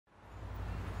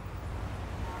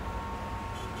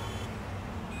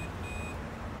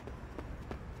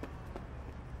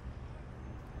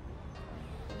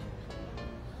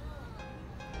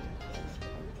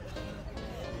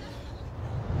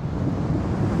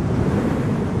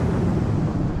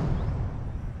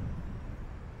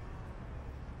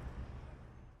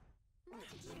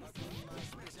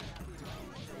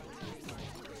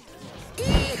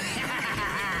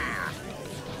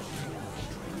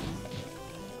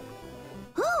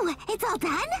It's all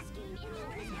done?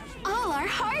 All our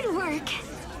hard work.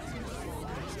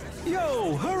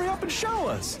 Yo, hurry up and show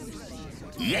us.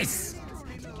 Yes.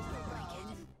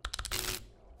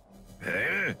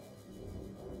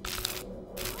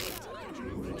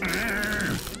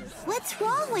 What's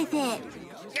wrong with it?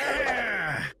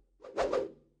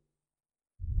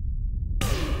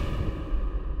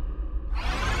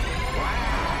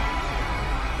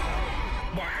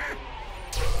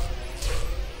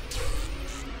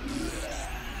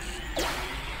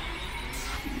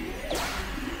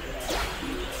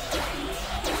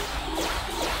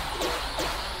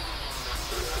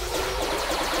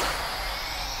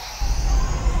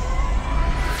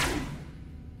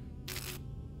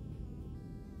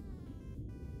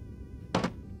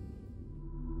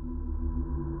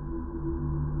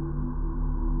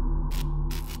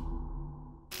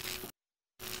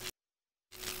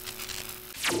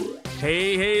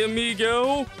 Hey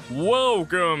amigo!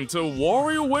 Welcome to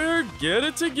WarioWare Get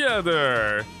It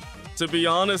Together! To be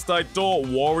honest, I thought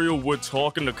Wario would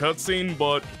talk in the cutscene,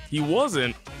 but he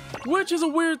wasn't, which is a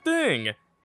weird thing.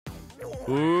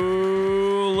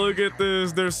 Ooh, look at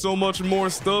this, there's so much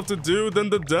more stuff to do than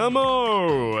the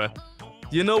demo!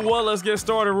 You know what, let's get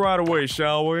started right away,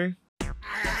 shall we?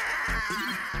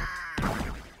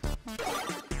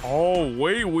 Oh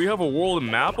wait, we have a world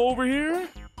map over here?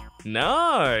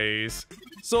 Nice!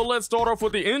 So let's start off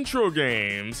with the intro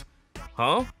games.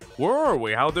 Huh? Where are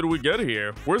we? How did we get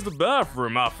here? Where's the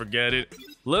bathroom? I forget it.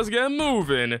 Let's get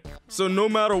moving. So no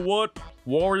matter what,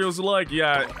 Wario's like,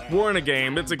 yeah, we're in a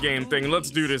game. It's a game thing. Let's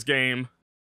do this game.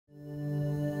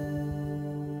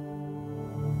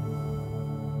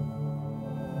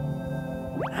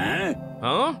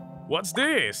 Huh? What's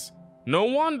this? No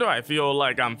wonder I feel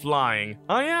like I'm flying.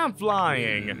 I am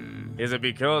flying. Is it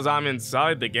because I'm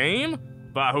inside the game?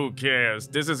 But who cares?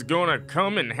 This is gonna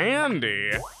come in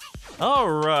handy.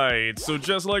 Alright, so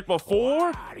just like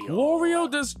before, Wario,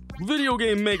 this video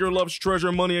game maker, loves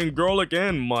treasure, money, and garlic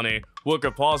and money. What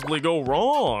could possibly go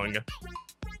wrong?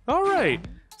 Alright,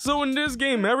 so in this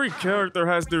game, every character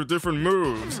has their different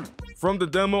moves. From the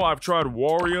demo, I've tried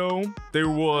Wario, there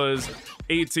was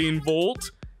 18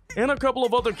 Volt, and a couple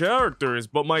of other characters,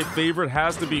 but my favorite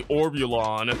has to be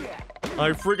Orbulon.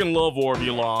 I freaking love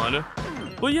Orbulon.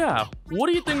 But yeah, what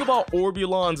do you think about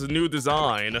Orbulon's new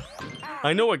design?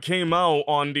 I know it came out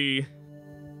on the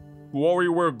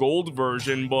WarioWare Gold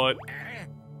version, but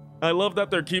I love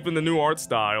that they're keeping the new art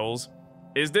styles.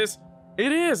 Is this?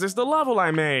 It is! It's the level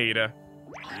I made!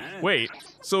 Wait,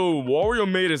 so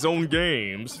Wario made his own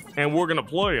games, and we're gonna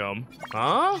play them?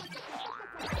 Huh?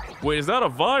 Wait, is that a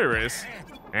virus?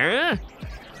 Eh?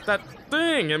 That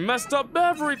thing, it messed up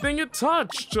everything it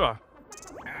touched!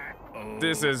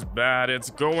 This is bad, it's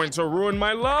going to ruin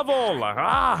my level!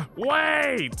 Ah,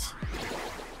 wait!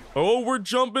 Oh, we're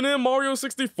jumping in Mario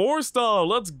 64 style,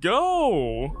 let's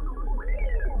go!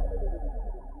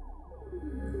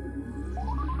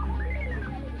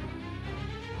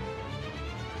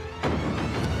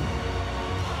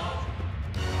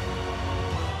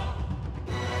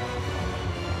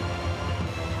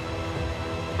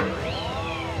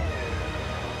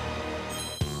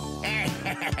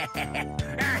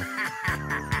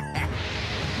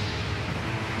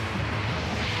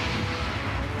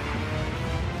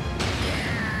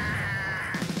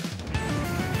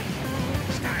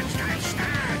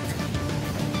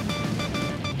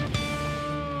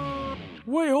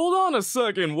 Wait, hold on a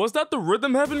second. Was that the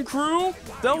Rhythm Heaven crew?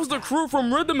 That was the crew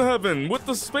from Rhythm Heaven with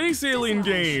the Space Alien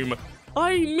game.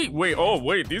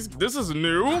 Wait, this is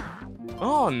new?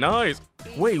 Oh, nice.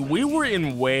 Wait, we were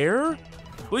in where?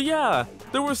 But yeah,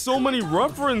 there were so many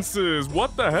references.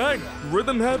 What the heck?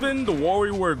 Rhythm Heaven, the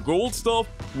WarioWare Gold stuff,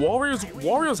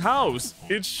 Wario's house.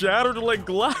 It shattered like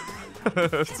glass.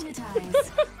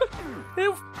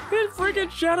 It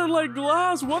freaking shattered like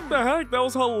glass. What the heck? That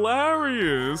was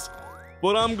hilarious.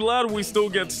 But I'm glad we still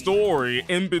get story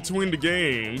in between the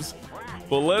games.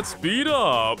 But let's speed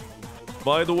up.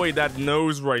 By the way, that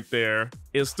nose right there,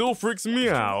 it still freaks me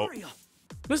out.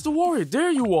 Mr. Wario,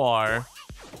 there you are.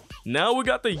 Now we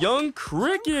got the young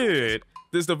Cricket.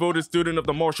 This devoted student of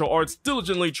the martial arts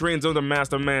diligently trains under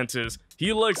Master Mantis.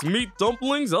 He likes meat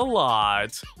dumplings a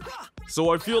lot. So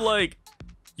I feel like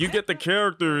you get the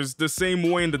characters the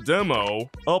same way in the demo,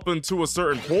 up until a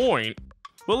certain point.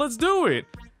 But let's do it.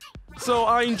 So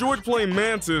I enjoyed playing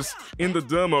Mantis in the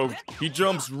demo. He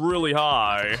jumps really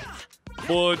high.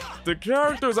 But the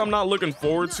characters I'm not looking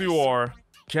forward to are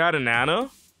Cat and Anna.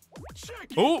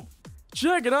 Oh,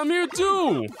 check it, I'm here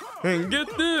too! And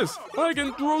get this, I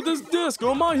can throw this disc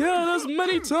on my head as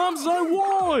many times as I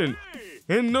want!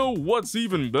 And know what's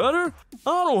even better?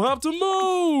 I don't have to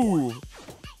move!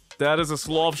 That is a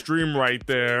sloth stream right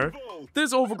there.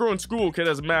 This overgrown school kid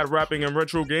has mad rapping and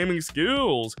retro gaming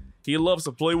skills. He loves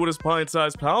to play with his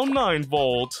pint-sized Pound 9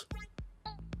 Volt.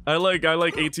 I like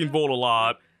 18 Volt a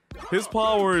lot. His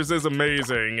powers is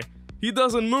amazing. He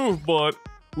doesn't move, but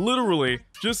literally,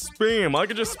 just spam. I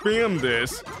can just spam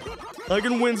this. I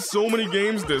can win so many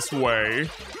games this way.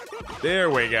 There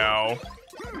we go.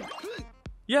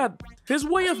 Yeah, his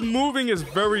way of moving is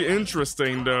very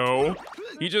interesting though.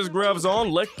 He just grabs on,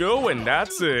 let go, and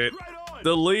that's it.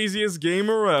 The laziest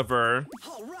gamer ever.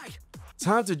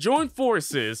 Time to join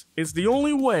forces. It's the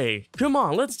only way. Come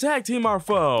on, let's tag team our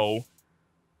foe.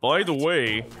 By the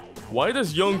way, why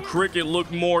does young Cricket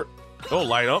look more... Oh,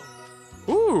 light up.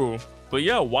 Ooh, but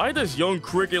yeah, why does young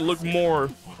Cricket look more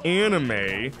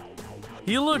anime?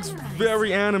 He looks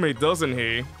very anime, doesn't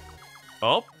he?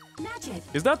 Oh,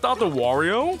 is that Dr.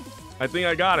 Wario? I think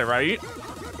I got it, right?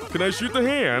 Can I shoot the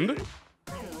hand?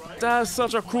 That's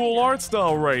such a cool art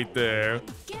style right there.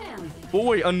 But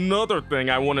wait, another thing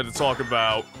I wanted to talk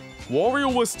about.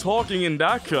 Wario was talking in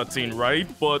that cutscene, right?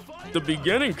 But the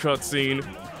beginning cutscene,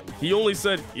 he only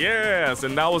said yes,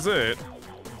 and that was it.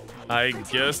 I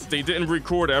guess they didn't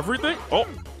record everything? Oh,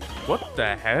 what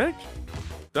the heck?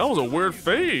 That was a weird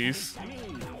face.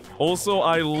 Also,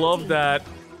 I love that.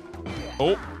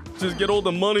 Oh, just get all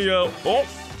the money out. Oh,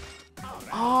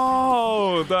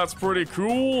 oh, that's pretty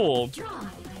cool.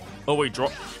 Oh wait, draw.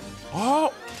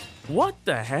 Oh, what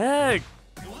the heck?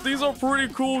 These are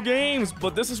pretty cool games,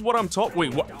 but this is what I'm talking.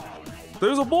 Wait, what?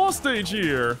 There's a boss stage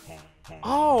here.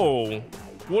 Oh,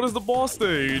 what is the boss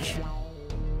stage?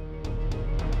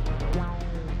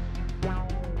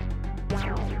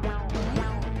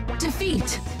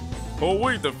 Defeat. Oh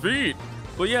wait, defeat.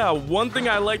 But yeah, one thing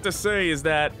I like to say is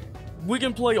that we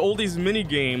can play all these mini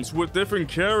games with different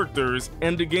characters,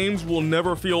 and the games will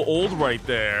never feel old right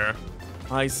there.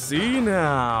 I see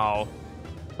now.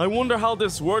 I wonder how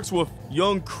this works with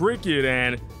young Cricket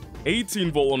and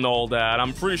 18 Volt and all that.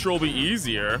 I'm pretty sure it'll be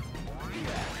easier.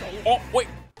 Oh, wait.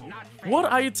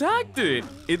 What? I attacked it.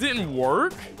 It didn't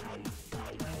work?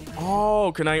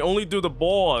 Oh, can I only do the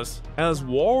boss as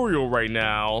Wario right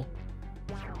now?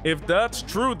 If that's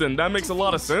true, then that makes a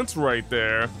lot of sense right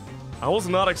there. I was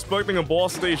not expecting a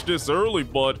boss stage this early,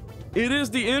 but it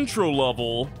is the intro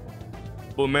level.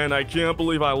 But man, I can't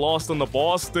believe I lost on the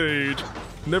boss stage.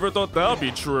 Never thought that'd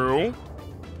be true.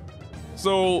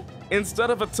 So, instead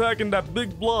of attacking that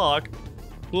big block,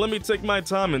 let me take my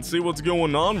time and see what's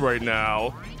going on right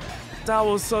now. That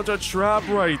was such a trap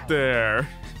right there.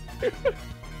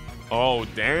 Oh,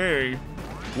 dang.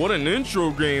 What an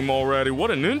intro game already.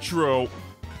 What an intro.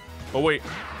 Oh, wait.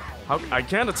 I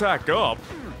can't attack up.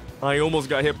 I almost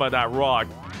got hit by that rock.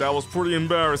 That was pretty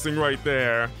embarrassing right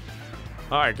there.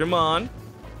 Alright, come on.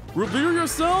 Reveal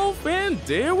yourself, and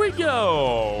there we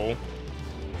go.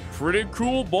 Pretty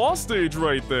cool boss stage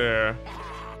right there.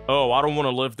 Oh, I don't want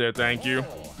to live there, thank you.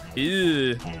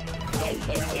 Ew.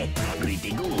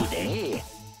 Pretty good, eh?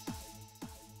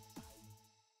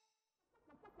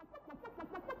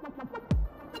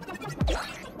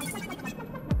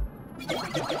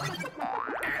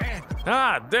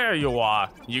 Ah, there you are.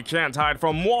 You can't hide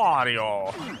from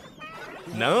Wario.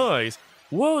 Nice.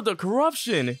 Whoa, the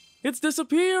corruption. It's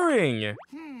disappearing.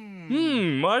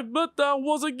 I bet that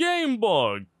was a game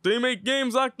bug. They make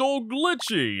games act all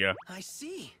glitchy.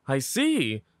 I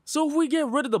see. So if we get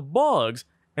rid of the bugs,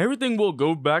 everything will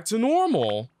go back to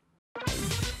normal.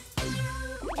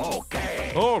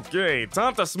 Okay,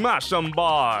 time to smash some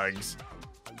bugs.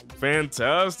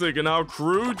 Fantastic, and our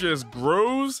crew just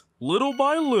grows little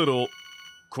by little.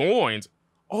 Coins.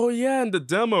 Oh yeah, in the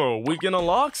demo, we can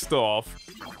unlock stuff.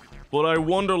 But I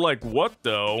wonder like what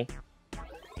though?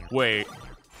 Wait,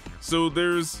 so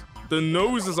there's the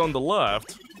noses on the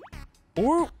left.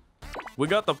 Or we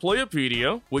got the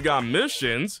Playapedia, we got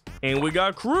missions, and we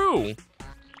got crew.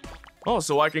 Oh,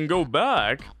 so I can go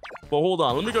back. But hold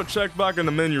on, let me go check back in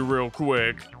the menu real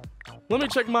quick. Let me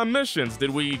check my missions.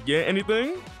 Did we get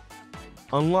anything?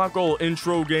 Unlock all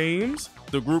intro games.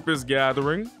 The group is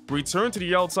gathering. Return to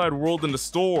the outside world in the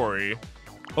story.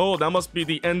 Oh, that must be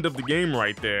the end of the game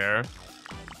right there.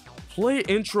 Play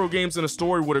intro games in a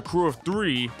story with a crew of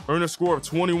 3, earn a score of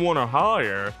 21 or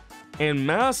higher. And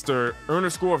master, earn a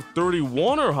score of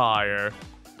 31 or higher.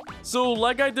 So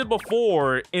like I did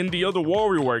before in the other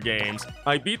WarioWare games,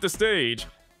 I beat the stage,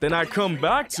 then I come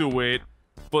back to it,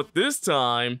 but this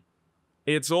time,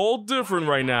 it's all different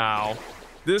right now.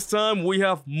 This time we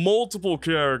have multiple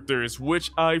characters,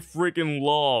 which I freaking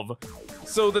love.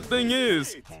 So the thing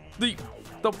is,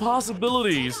 the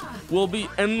possibilities will be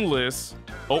endless.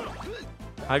 Oh,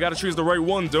 I gotta choose the right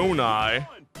one, don't I?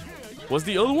 Was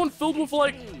the other one filled with,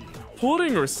 like,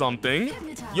 pudding or something?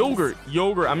 Yogurt,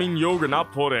 I mean yogurt,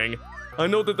 not pudding. I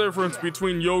know the difference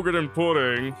between yogurt and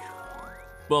pudding.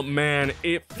 But man,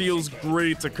 it feels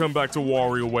great to come back to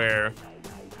WarioWare.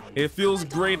 It feels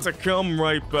great to come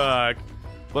right back.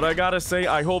 But I gotta say,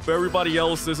 I hope everybody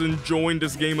else is enjoying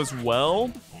this game as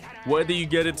well. Whether you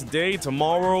get it today,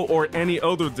 tomorrow, or any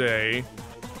other day.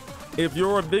 If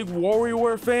you're a big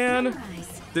WarioWare fan,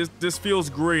 this feels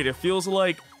great. It feels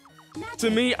like, to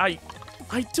me, I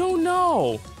don't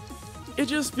know. It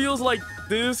just feels like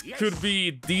this could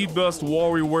be the best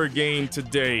WarioWare game to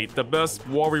date. The best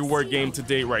WarioWare game to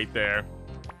date right there.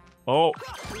 Oh,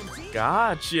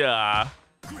 gotcha.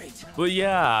 But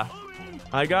yeah,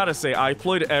 I gotta say, I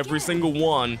played every single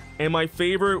one, and my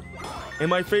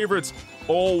favorite's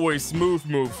always Smooth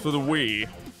Move for the Wii.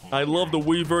 I love the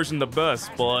Wii version the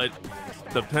best, but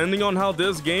depending on how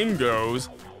this game goes,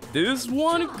 this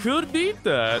one could beat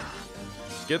that.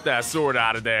 Get that sword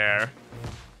out of there.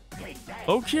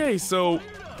 Okay, so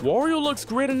Wario looks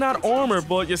great in that armor,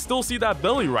 but you still see that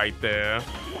belly right there.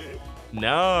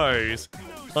 Nice.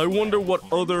 I wonder what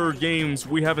other games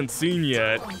we haven't seen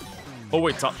yet. Oh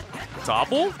wait,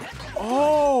 Topple?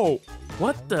 Oh,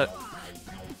 what the?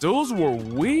 Those were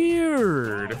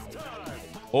weird.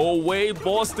 Oh wait,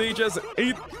 boss stage has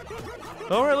 8.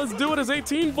 Alright, let's do it as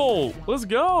 18 volt. Let's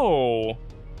go.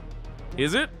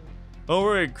 Is it?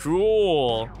 Alright,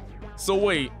 cool. So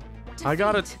wait, I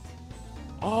gotta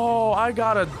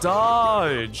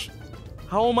dodge.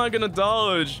 How am I gonna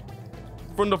dodge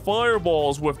from the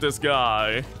fireballs with this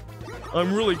guy?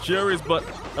 I'm really curious, but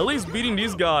at least beating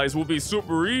these guys will be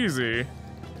super easy.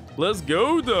 Let's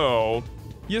go though.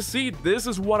 You see, this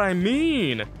is what I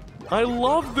mean. I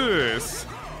love this.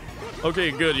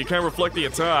 Okay, good, you can't reflect the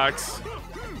attacks.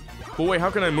 But wait, how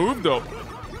can I move though?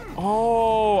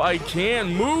 Oh, I can't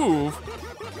move,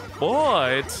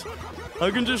 but I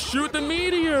can just shoot the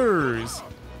meteors.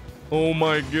 Oh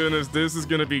my goodness, this is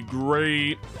gonna be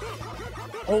great.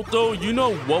 Although, you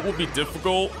know what would be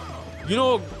difficult? You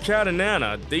know, Cat and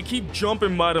Nana, they keep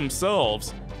jumping by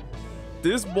themselves.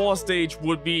 This boss stage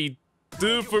would be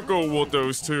difficult with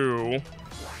those two.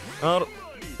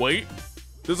 Wait,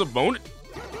 there's a bonus?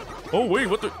 Oh wait,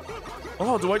 what the?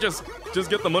 Oh, do I just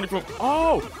get the money from?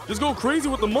 Oh, just go crazy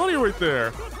with the money right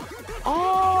there.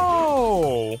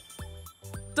 Oh,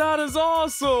 that is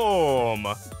awesome.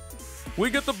 We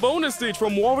get the bonus stage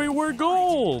from WarioWare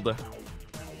Gold.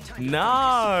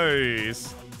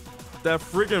 Nice. That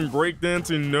freaking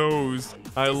breakdancing nose.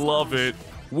 I love it.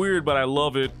 Weird, but I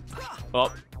love it.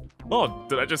 Oh,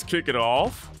 did I just kick it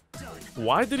off?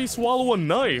 Why did he swallow a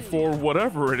knife or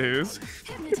whatever it is?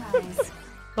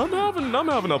 I'm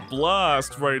having a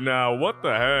blast right now. What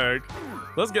the heck?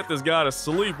 Let's get this guy to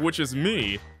sleep, which is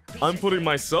me. I'm putting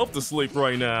myself to sleep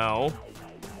right now.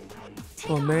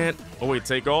 Oh man. Oh wait,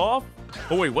 take off?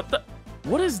 Oh wait, what the?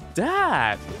 What is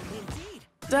that?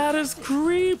 That is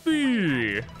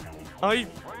creepy. I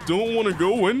don't want to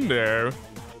go in there.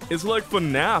 It's like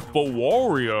FNAF, but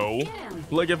Wario.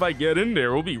 Like if I get in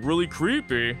there, it'll be really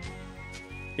creepy.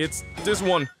 It's this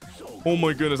one. Oh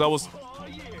my goodness,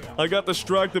 I got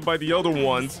distracted by the other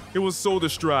ones. It was so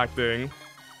distracting.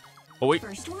 Oh wait.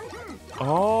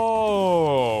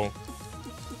 Oh.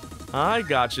 I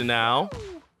gotcha now.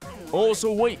 Oh,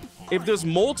 so wait. If there's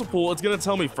multiple, it's gonna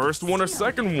tell me first one or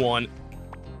second one.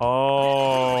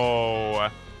 Oh.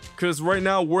 Because right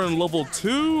now we're in level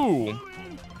 2.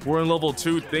 We're in level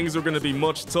 2. Things are gonna be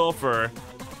much tougher.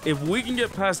 If we can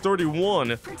get past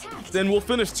 31, then we'll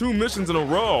finish 2 missions in a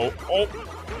row. Oh.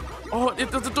 Oh,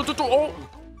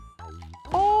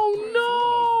 oh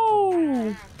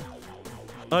no!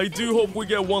 I do hope we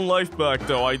get 1 life back,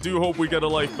 though. I do hope we get a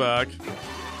life back.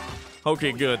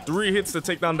 Okay, good. 3 hits to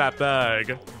take down that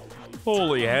bag.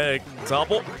 Holy heck.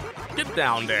 Topple, get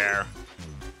down there.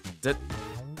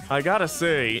 I gotta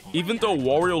say, even though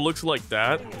Wario looks like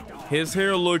that, his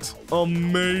hair looks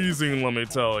amazing, let me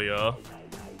tell ya.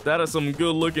 That is some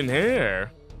good looking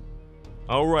hair.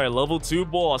 Alright, level 2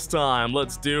 boss time.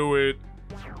 Let's do it.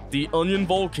 The onion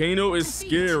volcano is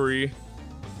scary.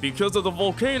 Because of the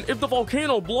volcano. If the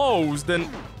volcano blows, then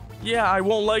yeah, I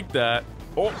won't like that.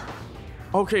 Oh,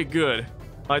 okay, good.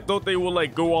 I thought they would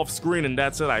like go off screen and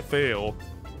that's it, I fail.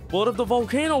 But if the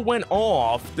volcano went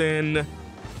off, then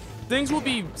things would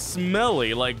be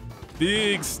smelly, like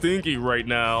big stinky right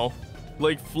now.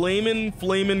 Like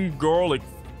flamin' garlic.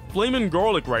 Flamin'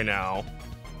 garlic right now.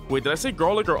 Wait, did I say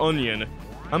garlic or onion?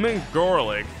 I meant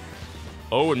garlic.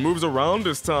 Oh, it moves around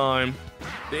this time.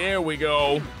 There we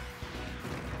go.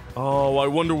 Oh, I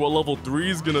wonder what level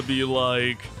 3 is gonna be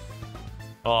like.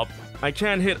 I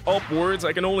can't hit upwards,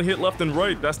 I can only hit left and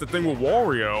right. That's the thing with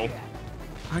Wario.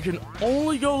 I can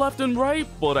only go left and right,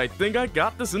 but I think I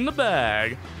got this in the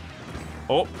bag.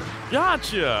 Oh,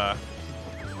 gotcha!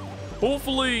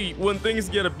 Hopefully, when things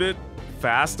get a bit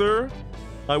faster,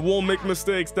 I won't make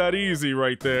mistakes that easy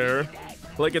right there.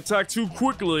 Like attack too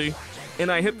quickly,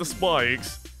 and I hit the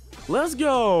spikes. Let's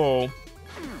go!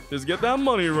 Just get that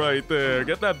money right there.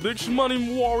 Get that big money,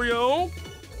 Wario.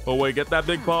 Oh wait, get that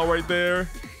big ball right there.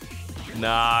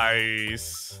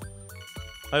 Nice.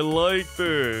 I like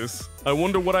this. I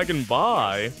wonder what I can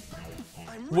buy.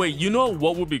 Wait, you know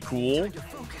what would be cool?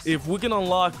 If we can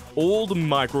unlock old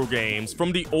micro games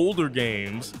from the older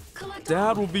games.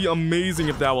 That would be amazing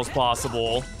if that was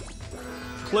possible.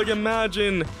 Like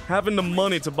imagine having the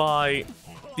money to buy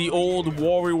the old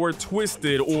WarioWare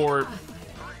Twisted or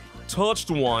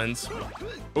Touched ones.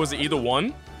 Or is it either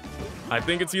one? I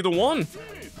think it's either one.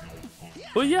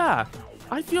 But yeah,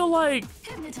 I feel like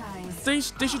they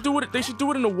should do it. They should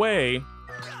do it in a way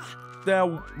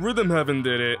that Rhythm Heaven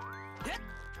did it.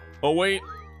 Oh wait,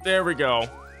 there we go.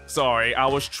 Sorry, I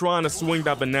was trying to swing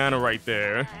that banana right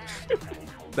there.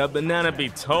 That banana be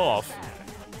tough.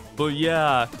 But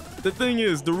yeah, the thing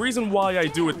is, the reason why I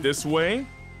do it this way.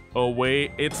 Oh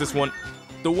wait, it's this one.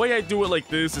 The way I do it like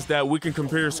this is that we can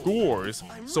compare scores.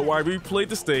 So I replay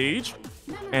the stage,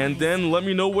 and then let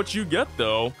me know what you get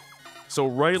though. So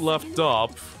right, left,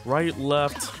 up, right,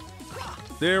 left.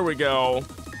 There we go.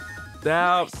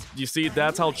 That, you see,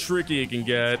 that's how tricky it can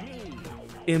get.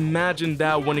 Imagine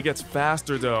that when it gets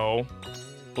faster though.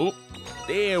 Oh,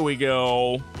 there we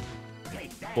go.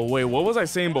 But wait, what was I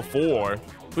saying before?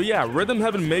 But yeah, Rhythm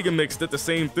Heaven Mega Mix did the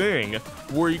same thing,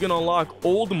 where you can unlock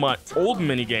old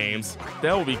mini games.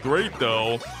 That would be great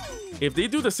though. If they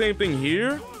do the same thing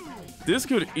here, this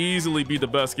could easily be the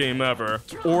best game ever.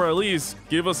 Or at least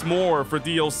give us more for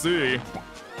DLC.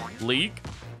 Leak?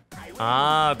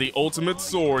 Ah, the ultimate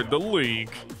sword, the leak.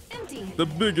 The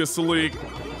biggest leak.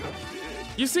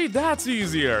 You see, that's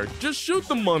easier. Just shoot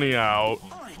the money out.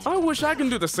 I wish I can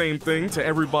do the same thing to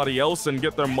everybody else and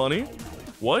get their money.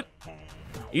 What?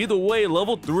 Either way,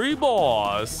 level 3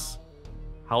 boss.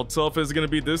 How tough is it gonna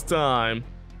be this time?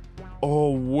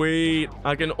 Oh wait,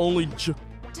 I can only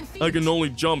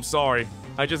jump, sorry.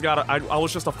 I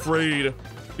was just afraid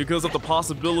because of the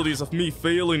possibilities of me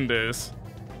failing this.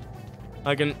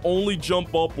 I can only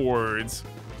jump upwards.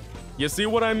 You see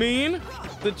what I mean?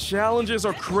 The challenges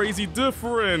are crazy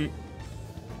different.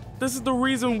 This is the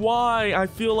reason why I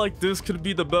feel like this could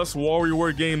be the best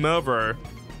WarioWare game ever.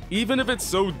 Even if it's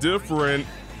so different,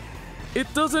 it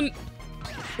doesn't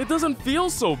feel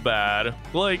so bad.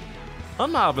 Like,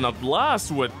 I'm having a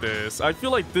blast with this. I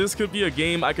feel like this could be a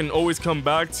game I can always come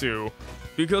back to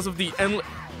because of the endless...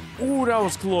 Ooh, that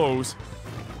was close.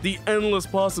 The endless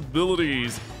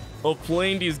possibilities of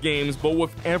playing these games, but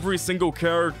with every single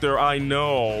character I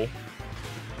know.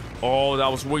 Oh, that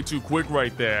was way too quick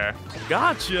right there.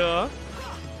 Gotcha!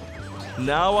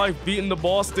 Now I've beaten the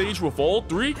boss stage with all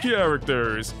 3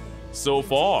 characters so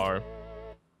far.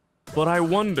 But I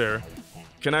wonder,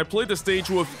 can I play the stage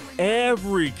with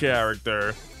every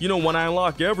character? You know, when I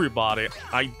unlock everybody,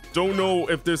 I don't know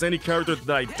if there's any character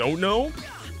that I don't know.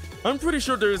 I'm pretty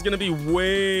sure there's gonna be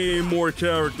way more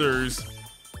characters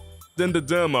than the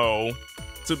demo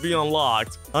to be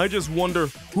unlocked. I just wonder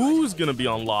who's gonna be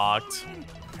unlocked.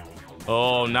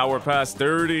 Oh, now we're past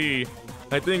 30.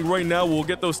 I think right now we'll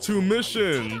get those 2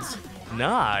 missions.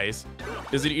 Nice.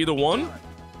 Is it either one?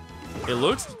 It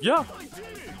looks, yeah.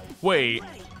 Wait,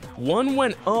 one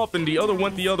went up and the other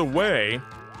went the other way.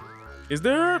 Is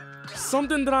there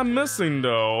something that I'm missing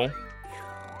though?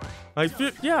 I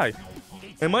feel, yeah.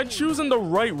 Am I choosing the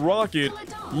right rocket?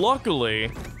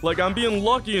 Luckily. Like I'm being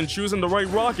lucky in choosing the right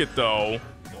rocket though.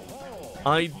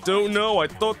 I don't know, I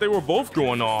thought they were both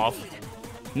going off.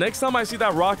 Next time I see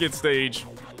that rocket stage,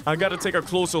 I gotta take a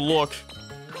closer look.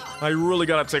 I really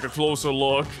gotta take a closer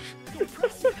look.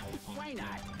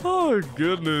 Oh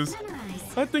goodness.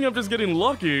 I think I'm just getting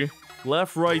lucky.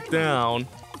 Left, right, down.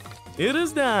 It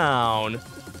is down.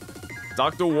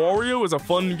 Dr. Wario is a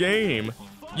fun game.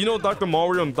 You know Dr.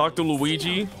 Mario and Dr.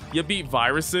 Luigi? You beat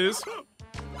viruses.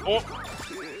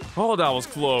 Oh, that was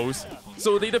close.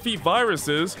 So they defeat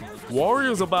viruses.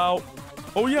 Wario's about...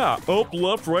 Oh yeah, up,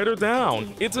 left, right, or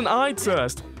down. It's an eye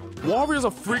test. Wario's a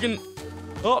freaking...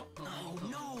 Oh.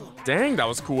 Dang, that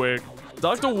was quick.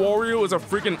 Dr. Wario is a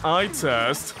freaking eye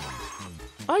test.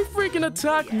 I freaking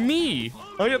attack me.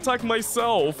 I attack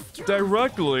myself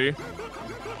directly.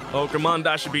 Oh, come on,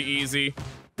 that should be easy.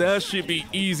 That should be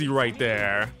easy right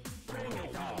there.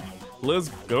 Let's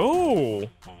go.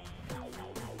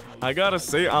 I gotta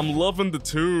say, I'm loving the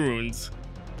tunes.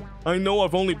 I know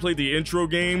I've only played the intro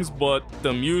games, but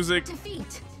the music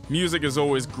is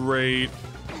always great.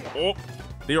 Oh,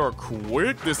 they are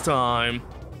quick this time.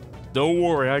 Don't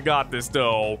worry, I got this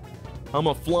though. I'm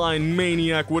a flying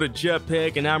maniac with a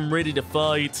jetpack and I'm ready to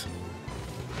fight.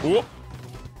 Whoop.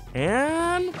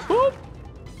 And boop.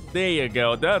 There you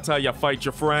go, that's how you fight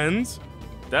your friends.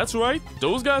 That's right,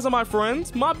 those guys are my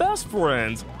friends, my best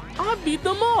friends. I beat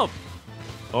them up.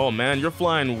 Oh man, you're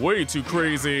flying way too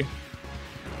crazy.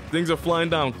 Things are flying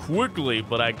down quickly,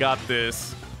 but I got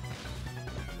this.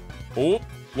 Oh,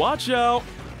 watch out.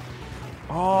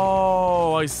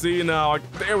 Oh, I see now.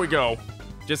 There we go.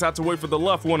 Just have to wait for the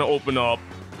left one to open up.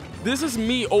 This is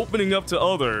me opening up to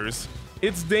others.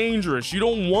 It's dangerous. You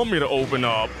don't want me to open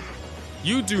up.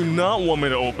 You do not want me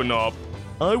to open up.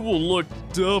 I will look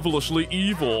devilishly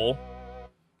evil.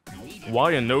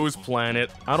 Why a nose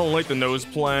planet? I don't like the nose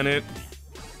planet.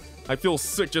 I feel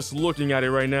sick just looking at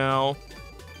it right now.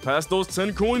 Pass those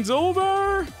 10 coins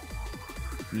over.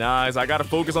 Nice, I gotta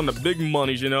focus on the big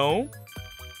monies, you know?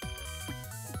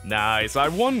 Nice, I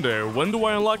wonder, when do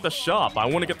I unlock the shop? I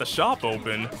want to get the shop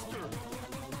open.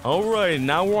 Alright,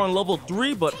 now we're on level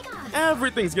 3, but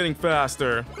everything's getting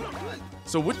faster.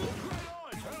 So what?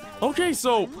 Okay,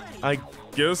 so I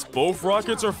guess both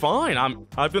rockets are fine.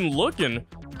 I've been looking.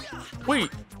 Wait,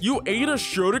 you ate a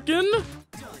shuriken?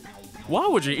 Why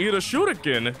would you eat a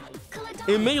shuriken?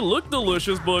 It may look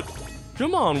delicious, but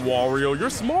come on, Wario,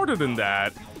 you're smarter than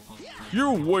that.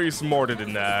 You're way smarter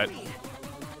than that.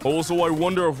 Also, I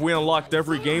wonder if we unlocked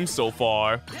every game so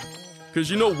far. Cause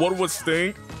you know what would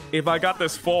stink? If I got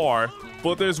this far,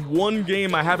 but there's one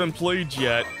game I haven't played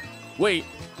yet. Wait,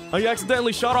 I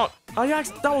accidentally shot on.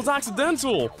 That was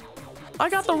accidental. I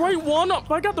got the right one.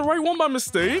 I got the right one by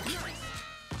mistake.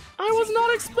 I was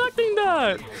not expecting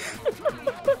that.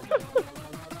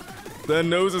 That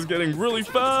nose is getting really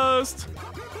fast.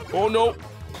 Oh no.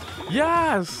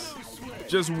 Yes.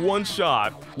 Just one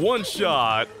shot. One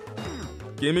shot.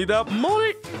 Give me that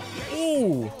money.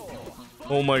 Ooh.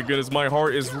 Oh my goodness, my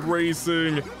heart is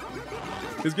racing.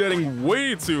 It's getting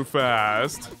way too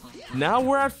fast. Now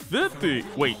we're at 50.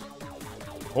 Wait.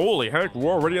 Holy heck,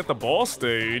 we're already at the boss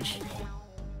stage.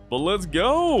 But let's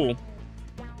go.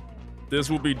 This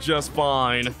will be just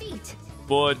fine.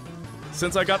 But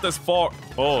since I got this far...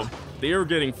 Oh, they are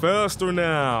getting faster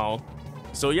now.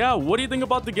 So yeah, what do you think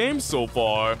about the game so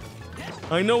far?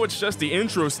 I know it's just the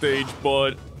intro stage,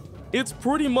 but it's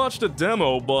pretty much the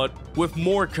demo, but with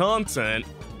more content.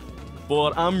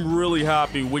 But I'm really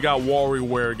happy we got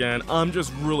WarioWare again. I'm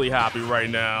just really happy right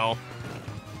now.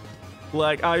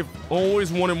 Like, I've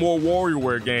always wanted more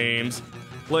WarioWare games.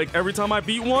 Like, every time I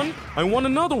beat one, I want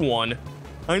another one.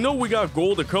 I know we got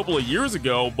gold a couple of years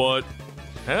ago, but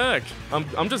heck,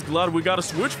 I'm just glad we got a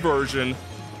Switch version.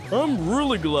 I'm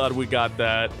really glad we got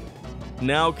that.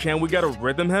 Now, can we get a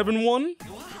Rhythm Heaven one?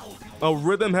 A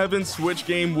Rhythm Heaven Switch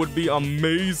game would be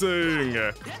amazing.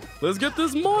 Let's get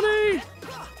this money.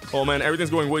 Oh man,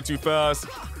 everything's going way too fast.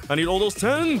 I need all those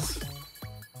 10s.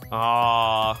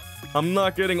 I'm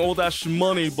not getting all that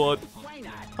shmoney, but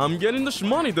I'm getting the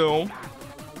shmoney though.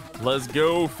 Let's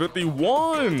go,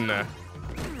 51.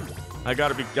 I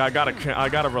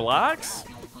gotta relax.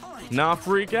 Not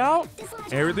freak out.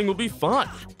 Everything will be fine.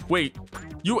 Wait,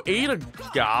 you ate a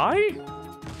guy?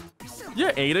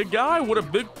 You ate a guy with a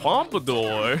big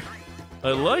pompadour. I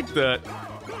like that.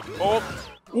 Oh,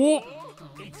 whoop.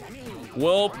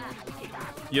 Well,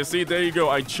 you see, there you go.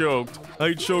 I choked.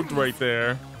 I choked right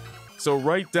there. So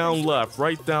right down left,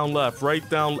 right down left, right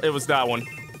down. It was that one.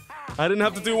 I didn't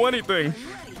have to do anything.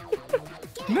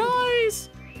 Nice.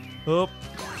 Oh,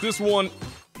 this one.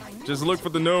 Just look for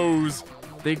the nose.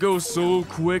 They go so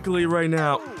quickly right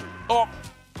now. Oh.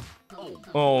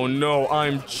 Oh no,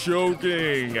 I'm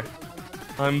choking.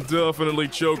 I'm definitely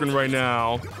choking right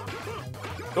now.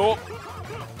 Oh.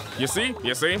 You see?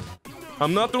 You see?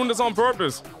 I'm not doing this on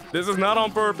purpose. This is not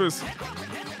on purpose.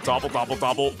 Topple, topple,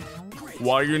 topple.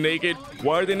 Why are you naked?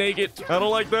 Why are they naked? I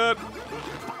don't like that.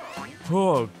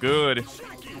 Oh, good.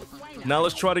 Now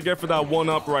let's try to get for that one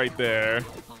up right there.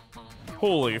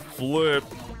 Holy flip.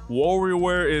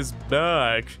 WarioWare is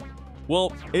back.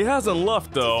 Well, it hasn't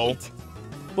left though.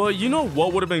 But you know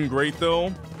what would have been great though?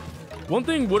 One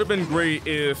thing would have been great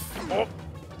if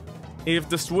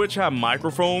the Switch had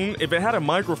microphone. If it had a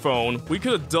microphone, we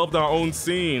could have dubbed our own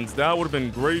scenes. That would have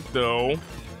been great though.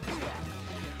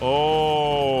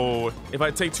 Oh, if I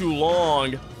take too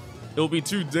long, it'll be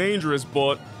too dangerous,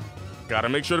 but gotta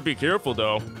make sure to be careful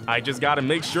though. I just gotta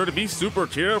make sure to be super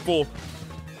careful.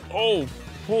 Oh,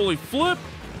 holy flip.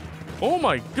 Oh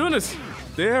my goodness.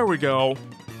 There we go.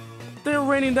 They're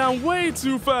raining down way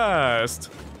too fast.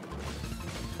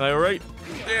 All right,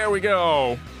 there we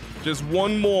go. Just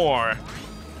one more.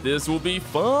 This will be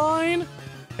fine.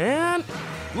 And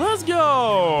let's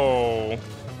go.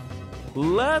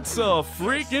 Let's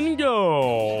freaking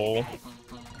go.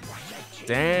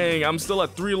 Dang, I'm still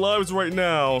at 3 lives right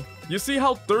now. You see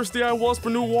how thirsty I was for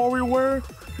new WarioWare?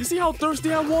 You see how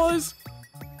thirsty I was?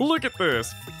 Look at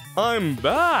this. I'm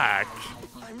back.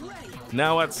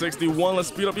 Now at 61, let's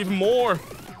speed up even more.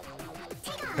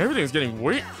 Everything's getting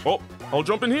way... Oh, I'll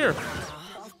jump in here.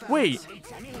 Wait.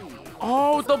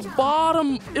 Oh, the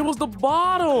bottom. It was the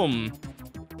bottom.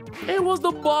 It was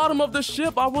the bottom of the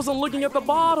ship. I wasn't looking at the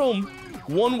bottom.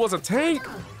 One was a tank.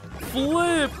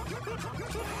 Flip.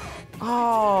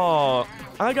 Oh,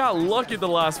 I got lucky the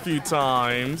last few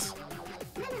times.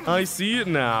 I see it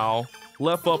now.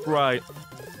 Left, up, right.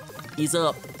 He's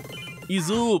up. He's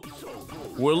up.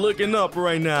 We're looking up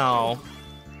right now.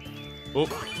 Oh,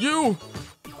 you.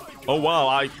 Oh, wow.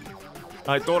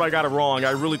 I thought I got it wrong.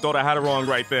 I really thought I had it wrong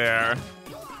right there.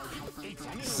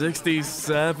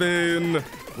 67.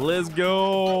 Let's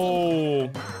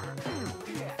go.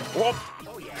 Whoop.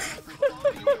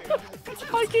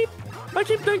 I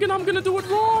keep thinking I'm gonna do it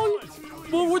wrong,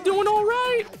 but we're doing all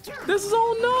right. This is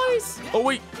all nice. Oh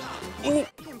wait.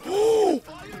 Oh.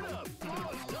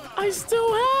 I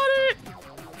still had it.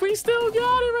 We still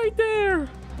got it right there.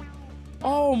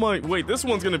 Oh my. Wait, this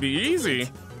one's gonna be easy.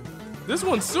 This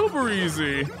one's super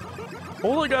easy.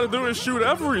 All I gotta do is shoot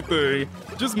everything.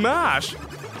 Just mash.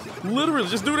 Literally,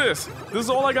 just do this. This is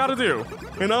all I gotta do,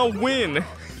 and I'll win.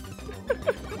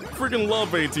 Freaking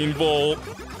love 18 Volt.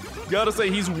 Gotta say,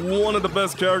 he's one of the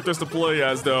best characters to play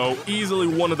as, though. Easily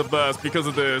one of the best because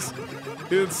of this.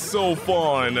 It's so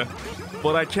fun.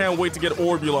 But I can't wait to get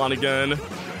Orbulon again.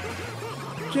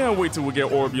 Can't wait till we get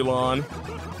Orbulon.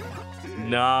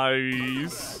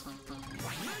 Nice.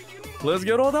 Let's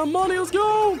get all that money. Let's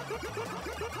go.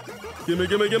 Gimme,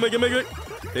 gimme, gimme, gimme, gimme.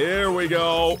 There we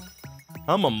go.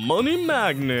 I'm a money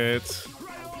magnet.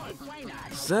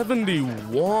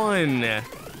 71.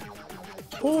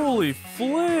 Holy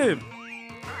flip.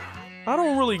 I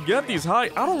don't really get these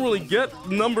high. I don't really get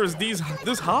numbers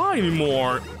this high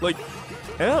anymore. Like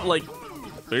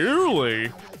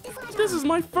barely. This is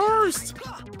my first.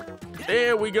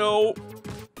 There we go.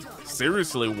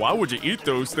 Seriously, why would you eat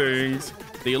those things?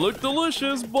 They look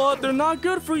delicious, but they're not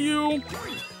good for you.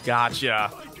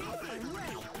 Gotcha.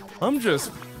 I'm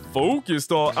just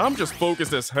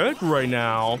focused as heck right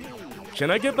now. Can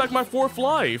I get back my 4th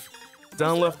life?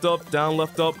 Down, left, up, down,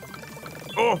 left, up.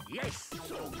 Oh!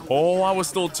 Oh, I was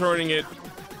still turning it.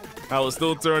 That was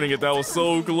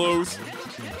so close.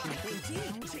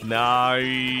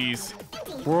 Nice.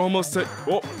 We're almost at...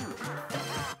 Oh!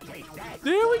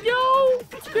 There we go!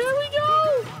 There we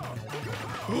go!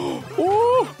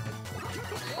 Oh!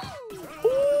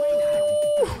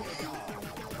 Ooh!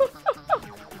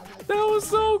 That was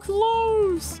so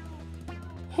close!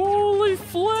 Holy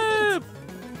flip!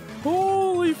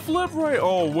 Holy flip right...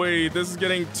 Oh, wait. This is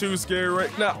getting too scary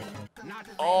right now.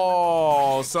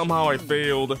 Oh, somehow I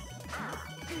failed.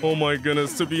 Oh my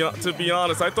goodness. To be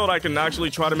honest, I thought I can actually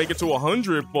try to make it to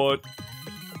 100, but...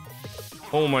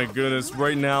 Oh my goodness.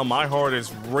 Right now, my heart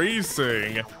is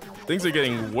racing. Things are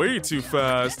getting way too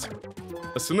fast.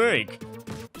 A snake.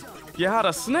 You had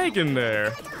a snake in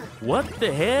there. What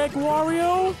the heck,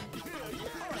 Wario?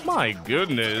 My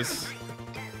goodness.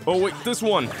 Oh, wait. This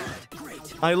one.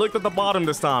 I looked at the bottom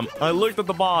this time. I looked at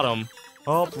the bottom.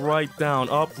 Up, right, down,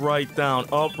 up, right, down,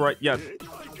 up, right. Yeah.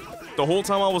 The whole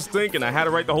time I was thinking. I had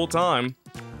it right the whole time.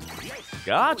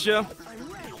 Gotcha.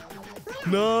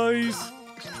 Nice.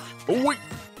 Oh, wait.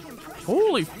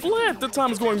 Holy flip. The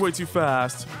time is going way too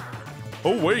fast.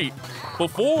 Oh, wait.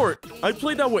 Before, I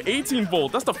played that with 18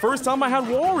 Volt. That's the first time I had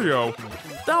Wario.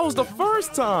 That was the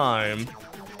first time.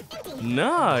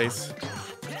 Nice.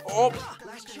 Oh.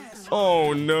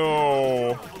 Oh,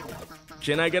 no.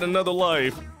 Can I get another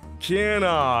life? Can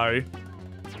I?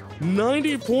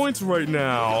 90 points right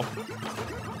now.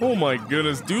 Oh my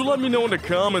goodness. Do let me know in the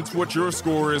comments what your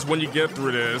score is when you get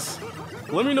through this.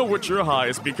 Let me know what your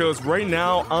highest, because right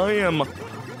now I am...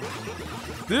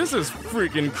 This is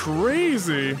freaking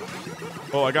crazy.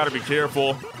 Oh, I gotta be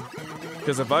careful.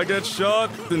 Because if I get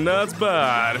shot, then that's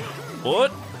bad.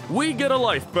 But we get a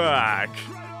life back.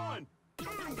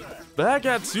 Back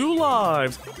at 2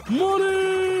 lives.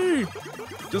 Money!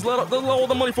 Just let all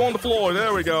the money fall on the floor.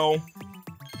 There we go.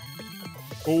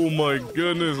 Oh my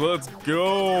goodness, let's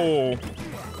go.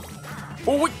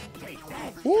 Oh, wait.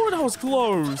 Oh, that was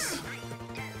close.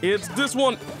 It's this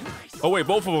one. Oh, wait,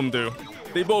 both of them do.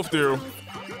 They both do.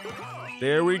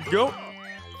 There we go.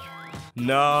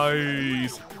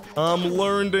 Nice. I'm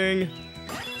learning.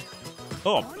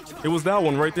 Oh, it was that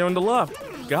one right there on the left.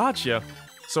 Gotcha.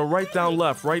 So right down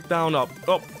left, right down up,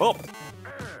 up,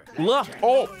 left,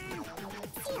 oh.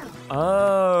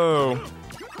 Oh.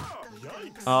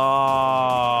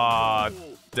 Ah,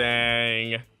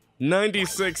 dang.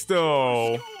 96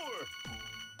 though.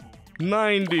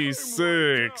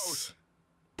 96.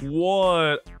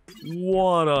 What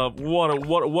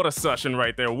a session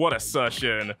right there. What a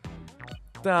session.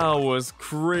 That was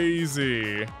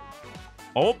crazy.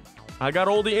 Oh, I got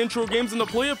all the intro games in the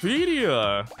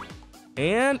Playerpedia.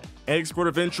 And expert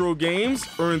of intro games,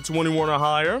 earn 21 or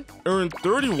higher, earn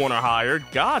 31 or higher.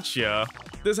 Gotcha.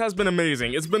 This has been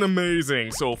amazing. It's been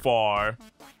amazing so far.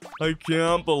 I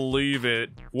can't believe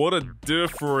it. What a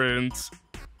difference.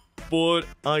 But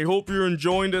I hope you're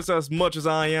enjoying this as much as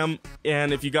I am.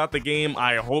 And if you got the game,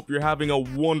 I hope you're having a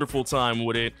wonderful time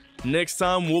with it. Next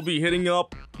time, we'll be hitting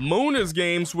up Mona's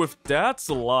games with That's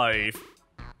Life.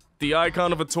 The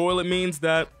icon of a toilet means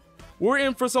that we're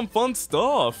in for some fun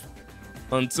stuff.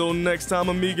 Until next time,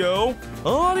 amigo,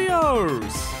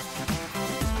 adios!